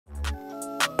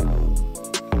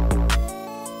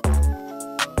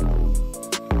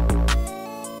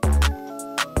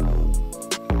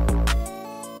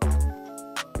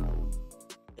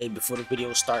Hey, before the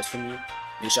video starts for me,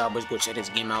 make sure y'all boys go check this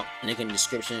game out. Link in the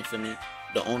description for me.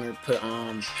 The owner put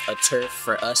a turf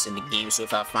for us in the game, so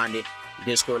if I find it,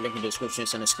 Discord link in the description,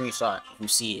 send a screenshot if you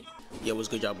see it. Yo, what's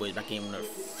good, y'all boys? Back in on a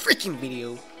freaking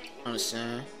video. I'm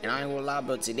saying, and I ain't gonna lie,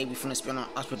 but today we finna spin on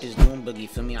us with this Doom Buggy.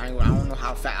 Feel me? I don't know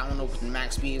how fast. I don't know what the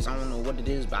max speed is. I don't know what it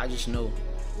is, but I just know.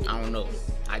 I don't know.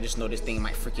 I just know this thing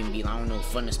might freaking be. I don't know,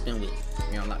 fun to spin with.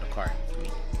 You unlock the car.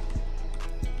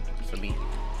 For me.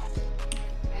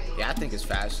 Yeah, I think it's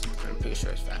fast. I'm pretty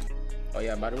sure it's fast. Oh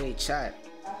yeah, by the way, chat.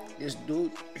 This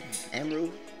dude,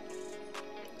 Emerald,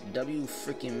 W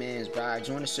freaking mans, bro. I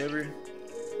joined the server.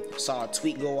 Saw a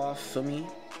tweet go off for me.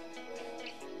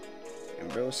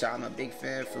 And bro said I'm a big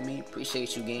fan for me.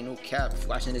 Appreciate you, gang. No cap. For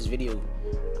watching this video.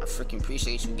 I freaking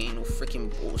appreciate you, gang. No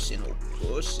freaking bullshit. No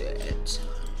bullshit.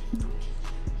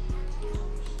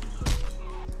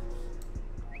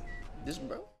 This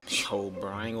bro. Yo,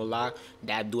 bro, I ain't gonna lie.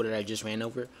 That dude that I just ran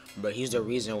over, bro, he's the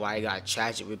reason why I got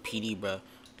tragic with PD, bro.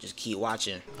 Just keep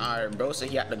watching. Alright, bro, so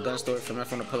he at the gun store for me. I'm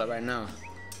finna pull up right now.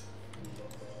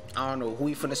 I don't know who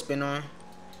he finna spin on.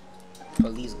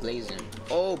 Police glazing.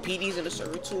 Oh, PD's in the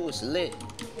server too. It's lit.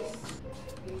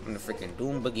 I'm the freaking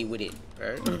Doom Buggy with it,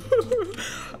 bro.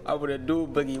 I'm gonna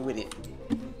Doom Buggy with it.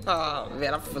 Oh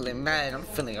man, I'm feeling mad. I'm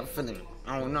feeling.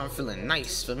 I don't know. I'm feeling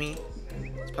nice for me.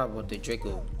 It's probably what the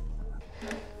Draco.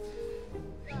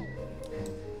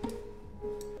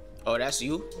 Oh, that's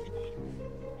you?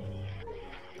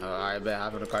 Oh, alright, bet.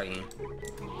 Hop in the car again.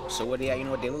 So what they at? You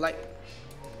know what they look like?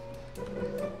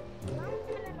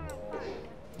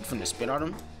 You finna spin on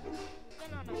them?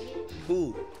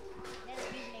 Who?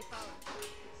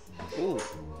 Who?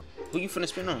 Who you finna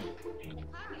spin on?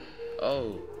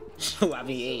 Oh. So I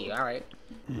mean, hey, alright.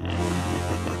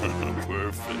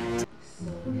 Perfect.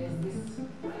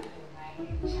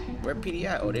 Where PD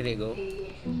at? Oh, there they go.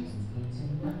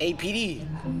 Hey, PD.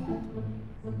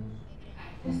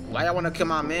 Why y'all wanna kill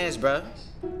my mans, bruh?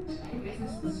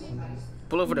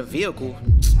 Pull over the vehicle.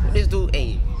 What this dude?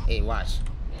 Hey, watch.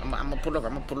 I'm gonna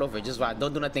pull over. Just watch.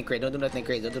 Don't do nothing crazy. Don't do nothing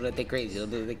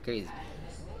crazy.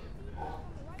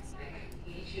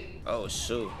 Oh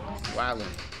shoot. Wildin'.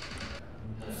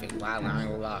 Fake wildin', I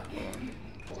ain't gonna lie.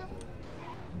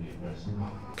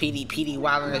 PD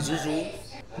wildin' as usual.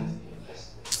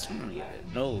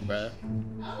 No, bruh.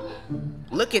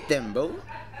 Look at them, bro.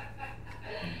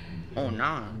 Oh,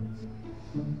 nah.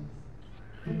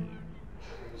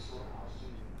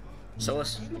 So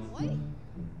it's...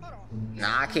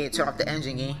 Nah, I can't turn off the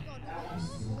engine, gang.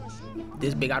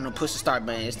 This big got no push to start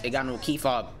button. It got no key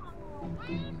fob.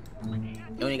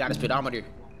 It only got a speedometer.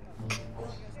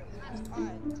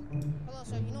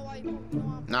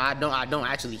 Nah, I don't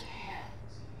actually.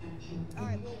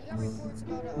 Alright, well, we got reports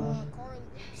about a car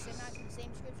matching the same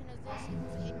description as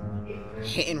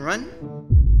this. Hit and run.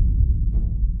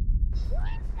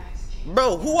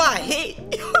 Bro, who I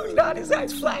hit? Nah, this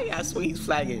guy's flagging. I swear he's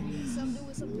flagging. Some dude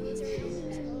with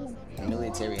some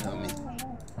military helmet.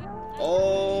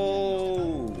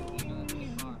 Oh.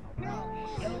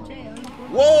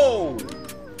 Whoa.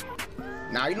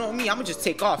 Nah, you know me. I'ma just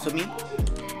take off for me.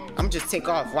 I'ma just take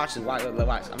off. Watch it. Watch.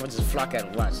 I'ma just flock at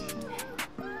him. Watch.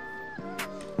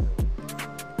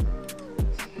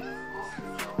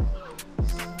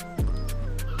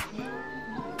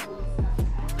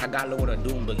 I got low with a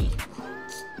Doom Buggy.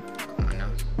 Come on now.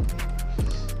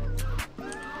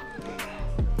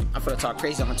 I'm finna talk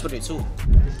crazy on Twitter too.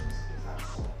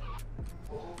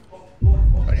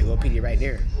 Oh, there go PD right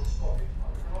there.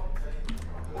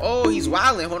 Oh, he's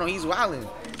wildin'. Hold on, he's wildin'.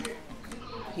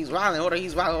 He's wildin'. Hold on,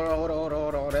 he's wildin'.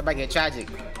 Hold on. That might get tragic.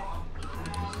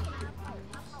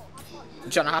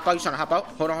 You trying to hop out?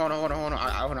 Hold on.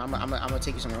 I'm gonna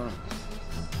take you somewhere. Hold on.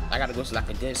 I gotta go to like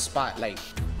a dead spot, like.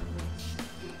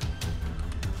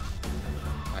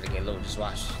 Gotta get low, just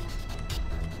watch.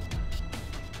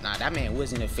 Nah, that man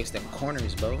wasn't to fix them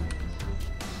corners, bro.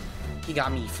 He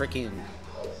got me freaking.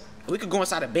 We could go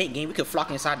inside the bank, game. We could flock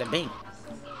inside the bank.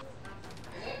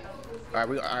 Alright,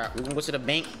 we're gonna go to the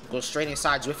bank, go straight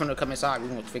inside, wait for him to come inside, we're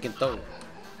gonna freaking throw.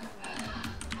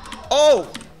 Oh!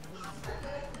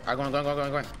 Alright,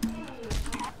 going.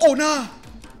 Oh, nah!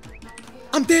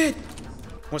 I'm dead!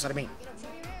 Go inside the bank.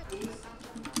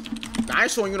 Nah, I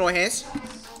ain't showing you no hands.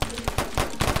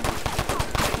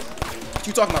 What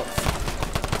you talking about?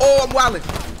 Oh, I'm wildin'.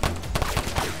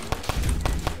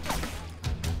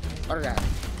 What is that?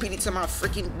 PD to my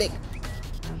freaking dick.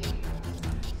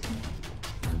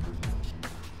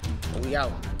 Oh,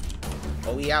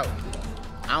 we out.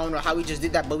 I don't know how we just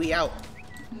did that, but we out.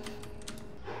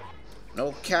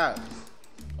 No cap.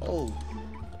 Oh.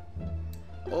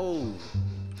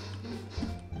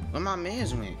 Where my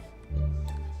mans went?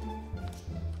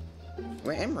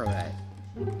 Where Emerald at?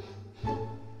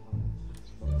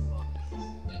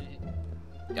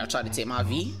 Y'all try to take my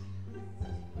V?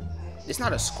 It's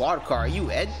not a squad car. Are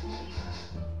you Ed?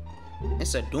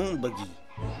 It's a Doom Buggy.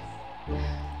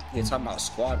 You're talking about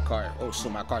squad car. Oh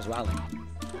shoot, my car's wilding.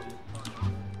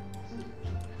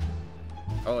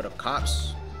 Oh, the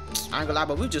cops. I ain't gonna lie,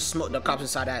 but we just smoked the cops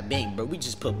inside that bank, bro. We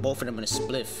just put both of them in a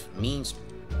spliff. Means.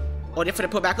 Oh, they're finna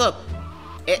put back up.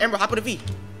 Hey, Emerald, hop in the V.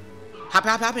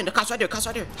 Hop in. The cops right there.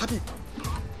 Hop in.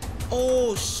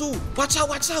 Oh, shoot. Watch out.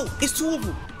 It's two of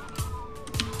them.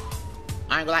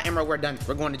 I ain't gonna lie, Emerald, we're done.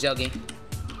 We're going to jail, gang.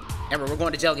 Emerald, we're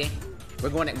going to jail, gang. We're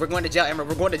going to jail, Emerald.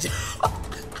 We're going to jail.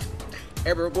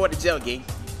 Emerald, we're going to jail, gang.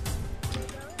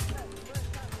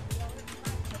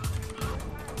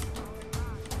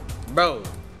 Bro,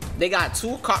 they got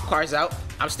 2 cop cars out.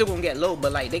 I'm still gonna get low,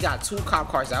 but like they got 2 cop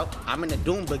cars out. I'm in the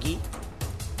Doom Buggy.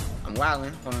 I'm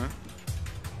wildin'. Hold on.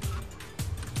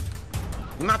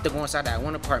 We might have to go inside that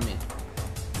one apartment.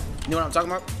 You know what I'm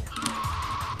talking about?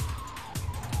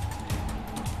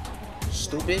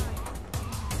 Stupid.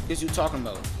 What you talking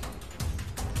about?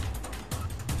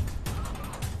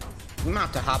 We might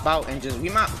have to hop out and just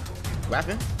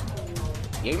rapping?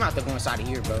 Yeah, we might have to go inside of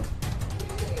here, bro.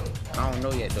 I don't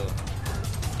know yet though.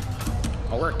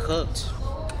 Oh, we're cooked.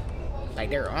 Like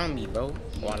they're on me, bro.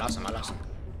 Oh, I lost him. I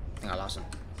think I lost him.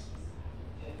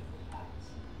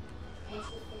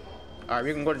 Alright,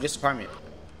 we can go to this apartment.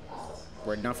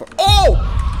 We're done for. Oh!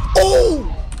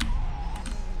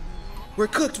 We're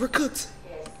cooked.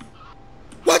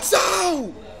 What's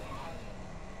out?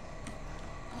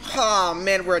 Oh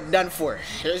man, we're done for.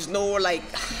 There's no like.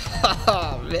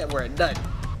 Oh man, we're done.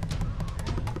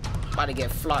 About to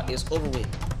get flocked. It's over with.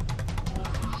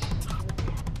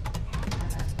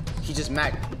 He just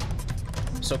mad.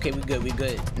 It's okay. We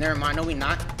good. Never mind. No, we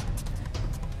not.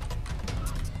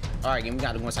 All right, gang. We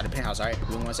gotta go inside the penthouse. All right,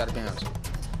 we go inside the penthouse.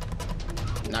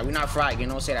 Nah, we not fried. You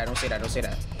don't say that. Don't say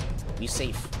that. We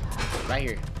safe. Right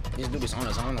here. This dude is on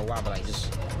us. I don't know why, but like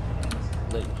just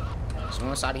look. So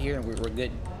we're inside of here and we're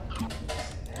good.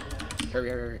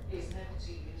 Hurry.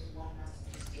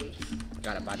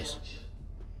 Gotta buy this.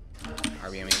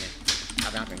 Hurry, I'm in here.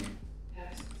 Hop in here.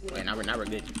 Wait, now we're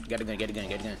good. Get a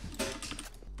gun.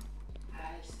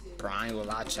 Bro, I ain't gonna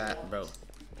lie, chat, bro.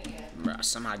 Bro,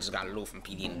 somehow I just got low from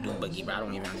PD and Doom Buggy, bro. I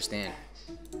don't even understand.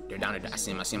 They're down there. I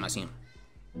see him.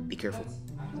 Be careful.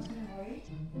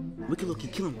 We can low-key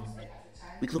kill him.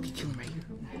 Right here.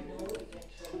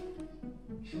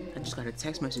 I just got a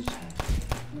text message.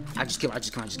 I just kill him.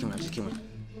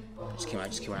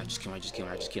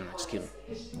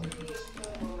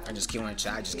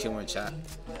 Chat.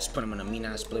 Just put him in a mean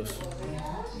ass spliff.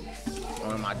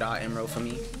 One of my dog Emerald for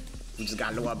me. We just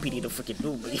got low on PD to freaking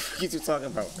do, but what you talking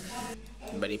about?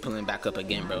 But they pulling back up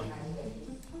again, bro.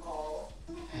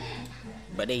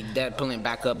 They dead pulling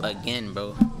back up again,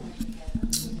 bro.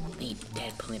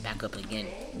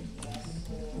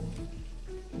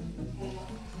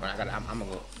 I'm gonna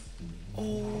go.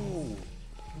 Oh,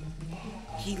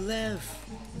 he left.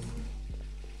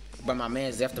 But my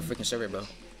man's left the freaking server, bro.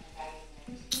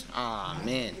 Aw,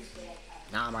 man.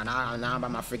 Now I'm by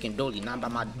my freaking dolly. Now I'm by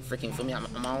my freaking, feel me? I'm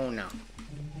on my own now.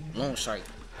 Loan shark.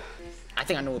 I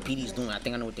think I know what PD's doing. I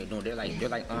think I know what they're doing. They're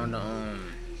like on the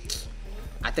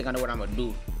I think I know what I'm gonna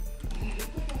do.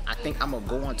 I think I'm gonna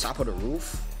go on top of the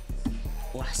roof.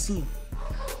 Oh, I see him.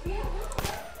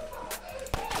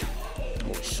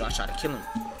 Oh shit, I tried to kill him.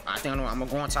 I think I know. I'm gonna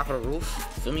go on top of the roof.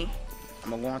 Feel me? I'm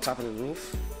gonna go on top of the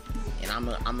roof, and I'm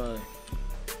a.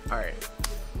 All right.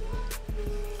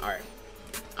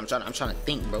 I'm trying to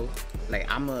think, bro. Like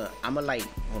I'm a like.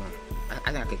 Hold on.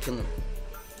 I think I could kill him.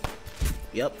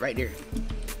 Yup, right there.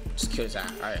 Just kill his eye.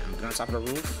 All right, I'm going on top of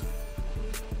the roof.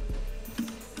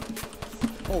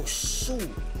 Oh shoot!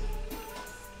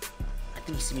 I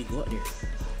think he see me go up there.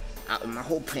 My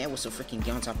whole plan was to freaking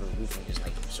get on top of the roof and just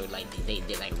like, so like they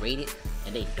like raid it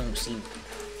and they don't see me.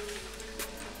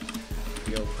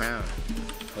 Yo, Crown,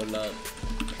 hold up,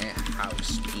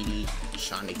 penthouse, PD,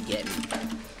 trying to get me.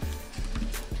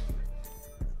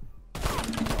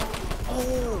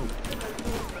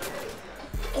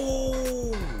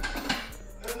 Oh,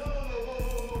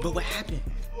 but what happened?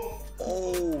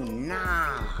 Oh,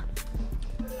 nah.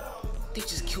 They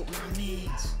just killed my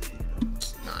mans.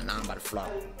 Nah, I'm about to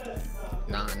flop.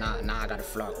 Nah, I gotta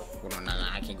flop. Hold on, nah,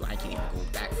 I can't even go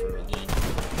back for a game.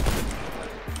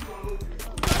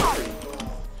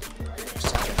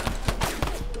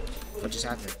 What just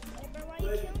happened?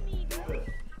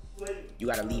 You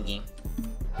gotta leave, game.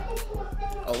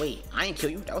 Oh wait, I ain't kill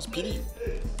you. That was PD.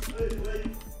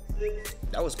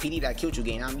 That was PD that killed you,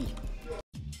 game, not me.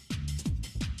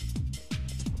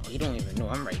 Oh, He don't even know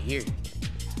I'm right here.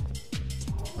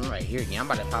 I'm right here, gang. I'm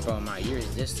about to pop out my ears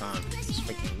this time. It's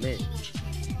freaking lit.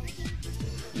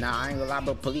 Nah, I ain't gonna lie,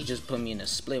 but police just put me in a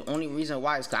split. Only reason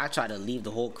why is because I tried to leave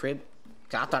the whole crib.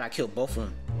 Because I thought I killed both of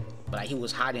them. But like, he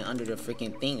was hiding under the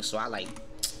freaking thing. So I like,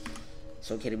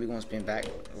 it's okay, we gonna spin back.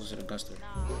 Go to the gun store.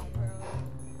 Nah, bro.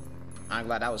 I'm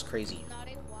glad that was crazy. Nah,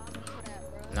 they wildin' for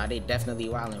that, bro. Nah, they definitely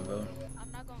wildin', bro.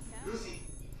 I'm not gonna count.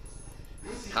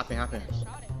 Hop in, hop in.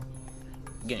 Shot it.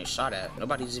 Getting shot at.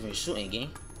 Nobody's even shooting,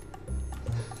 gang.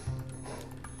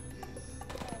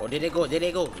 Oh, there they go, there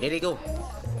they go, there they go.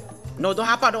 No, don't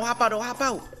hop out, don't hop out, don't hop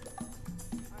out.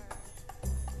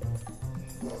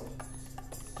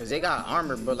 Cause they got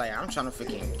armor, but like, I'm trying to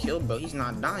freaking kill, bro. He's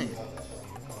not dying.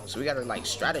 So we gotta like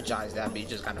strategize that, but you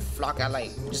just gotta flock out,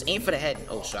 like, just aim for the head.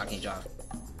 Oh, shit, I can't drive.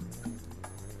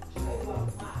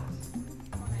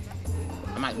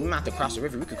 We might have to cross the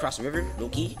river. We could cross the river, low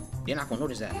key. They're not gonna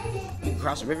notice that. We can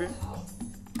cross the river.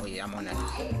 Oh yeah, I'm on that.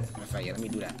 In fact, yeah, let me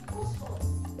do that.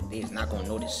 They is not gonna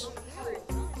notice.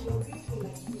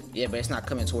 Yeah, but it's not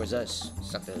coming towards us.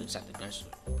 It's at the gun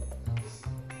store.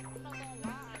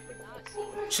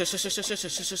 Shush, shush, shush, shush,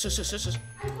 shush, shush, shush, shush, shush.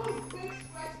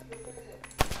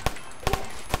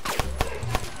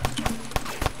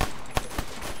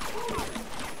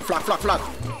 Flock, flock, flock.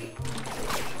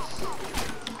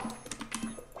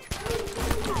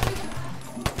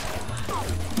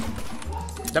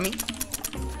 Dummy.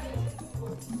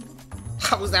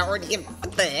 How was that already in?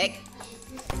 What the heck?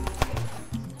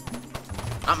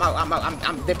 I'm out,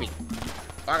 I'm dipping.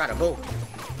 Oh, I gotta go.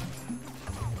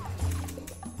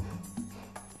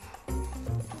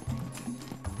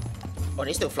 Oh,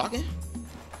 they still flocking?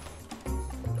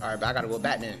 Alright, but I gotta go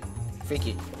back then. Freak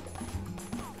it.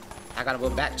 I gotta go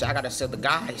back. I gotta sell the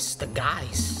guys. The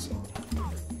guys.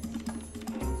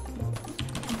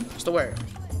 What's the word?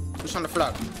 Who's on the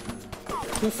flock?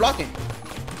 Who flocking?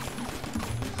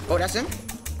 Oh, that's him?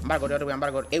 I'm about to go the other way. I'm about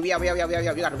to go. Hey, we out. We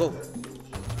gotta go.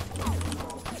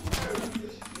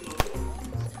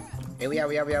 Hey, we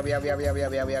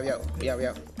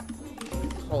out.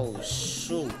 Oh,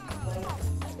 shoot.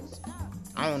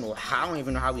 I don't know how. I don't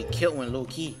even know how we killed one low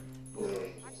key.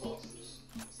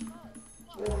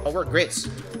 Oh, we're grits.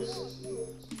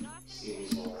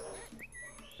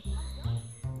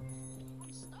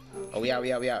 Oh, we out.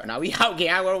 Now we out, gang.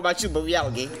 I don't know about you, but we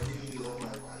out, gang.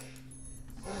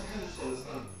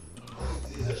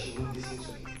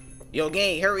 Yo,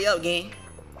 gang, hurry up, gang.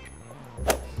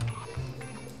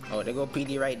 Oh, there go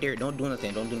PD right there. Don't do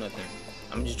nothing. I'm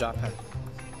gonna just drop her.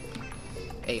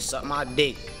 Hey, suck my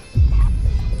dick.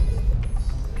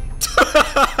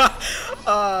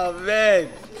 Oh, man.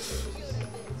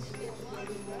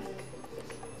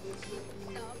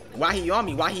 Why he on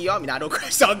me? Nah, don't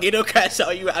crash out, gang. Don't crash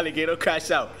out. You alligator. Don't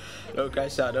crash out. Don't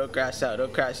crash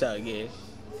out, gang.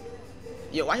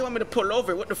 Yo, why you want me to pull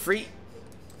over? What the freak?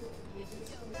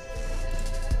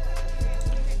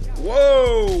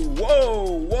 Whoa.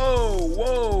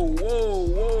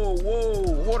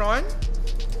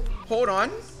 Hold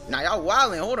on. Nah, y'all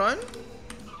wildin'. Hold on.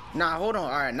 Nah, hold on.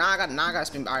 Alright, now I gotta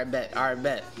spin. Alright, bet.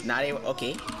 Nah, they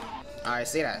okay. Alright,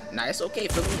 say that. Nah, it's okay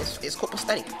for me. It's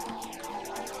copacetic.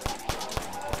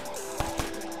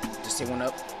 Just hit one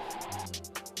up.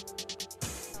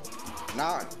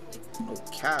 Nah. No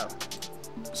cow.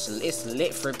 It's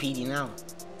lit for PD now.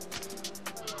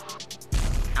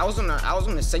 I was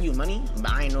gonna send you money,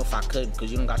 but I ain't know if I could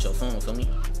because you don't got your phone, feel me?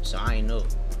 So I ain't know.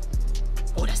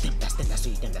 Oh, that's them. That's them.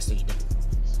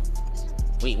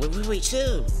 Wait,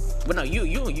 chill. But no,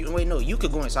 wait, no, you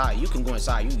could go inside. You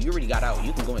already got out.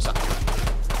 You can go inside.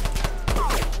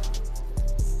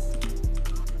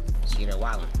 See, they're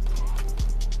wildin'.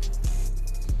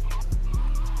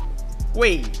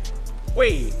 Wait,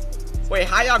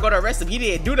 how y'all gonna arrest him? He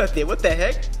didn't do nothing. What the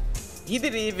heck? He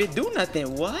didn't even do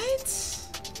nothing. What?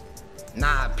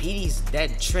 Nah, PD's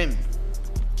dead trim.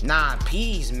 Nah,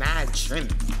 PD's mad trim.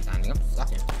 Nah, nigga, I'm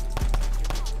fucking.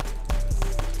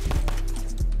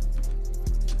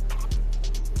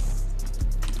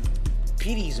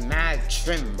 PD's mad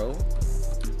trim, bro.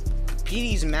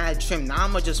 PD's mad trim. Now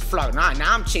I'ma just flock. Nah,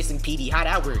 now I'm chasing PD. How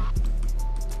that work?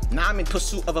 Now I'm in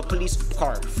pursuit of a police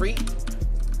car. Freak,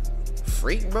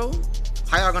 bro.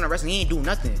 How y'all gonna arrest him? He ain't do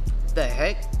nothing. The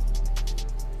heck?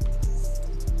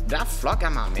 Did I flock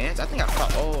at my mans? I think I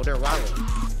flocked. Oh, they're wild.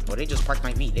 Oh, they just parked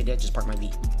my V. They just parked my V.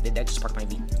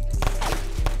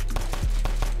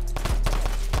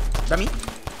 Dummy,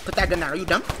 put that gun down. Are you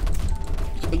dumb?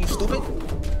 Are you stupid?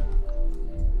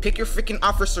 Pick your freaking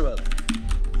officer up.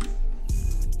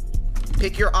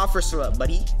 Pick your officer up,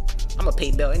 buddy. I'm gonna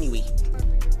pay bail anyway.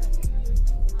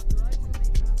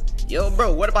 Yo,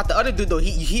 bro, what about the other dude though?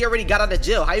 He already got out of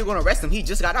jail. How you gonna arrest him? He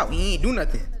just got out. He ain't do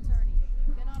nothing.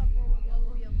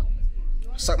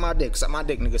 Suck my dick,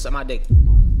 nigga, suck my dick.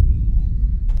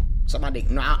 Suck my dick.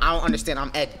 No, I don't understand.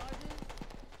 I'm Ed.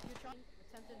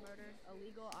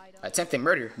 Attempted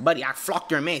murder? Buddy, I flocked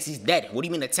your man. He's dead. What do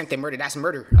you mean attempted murder? That's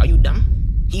murder. Are you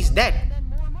dumb? He's dead.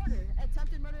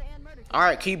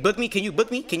 Alright, can you book me? Can you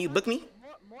book me? Can you book me?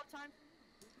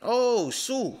 Oh,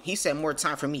 Sue. He said more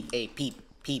time for me. Hey, peep,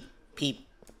 peep, peep,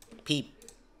 peep.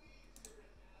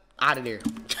 Out of there.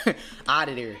 Out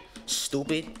of there.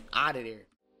 Stupid. Out of there.